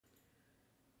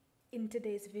In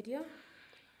today's video,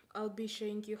 I'll be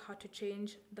showing you how to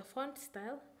change the font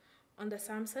style on the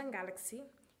Samsung Galaxy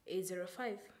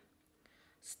A05.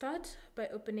 Start by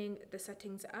opening the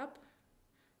Settings app,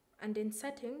 and in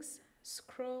Settings,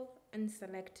 scroll and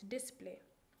select Display.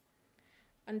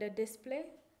 Under Display,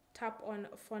 tap on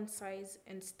Font Size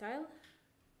and Style.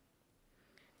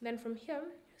 Then from here,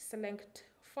 select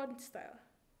Font Style.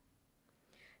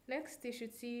 Next, you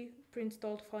should see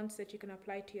pre-installed fonts that you can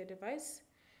apply to your device,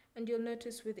 and you'll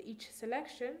notice with each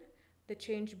selection, the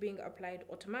change being applied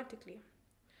automatically.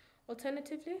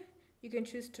 Alternatively, you can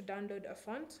choose to download a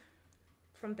font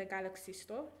from the Galaxy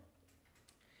Store,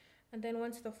 and then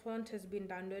once the font has been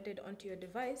downloaded onto your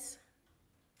device,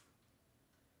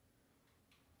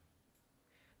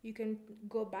 you can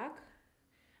go back,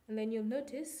 and then you'll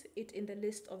notice it in the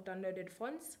list of downloaded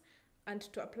fonts, and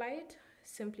to apply it,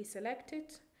 simply select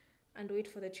it and wait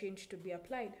for the change to be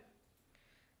applied.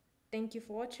 Thank you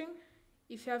for watching.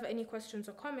 If you have any questions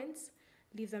or comments,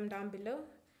 leave them down below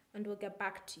and we'll get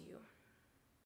back to you.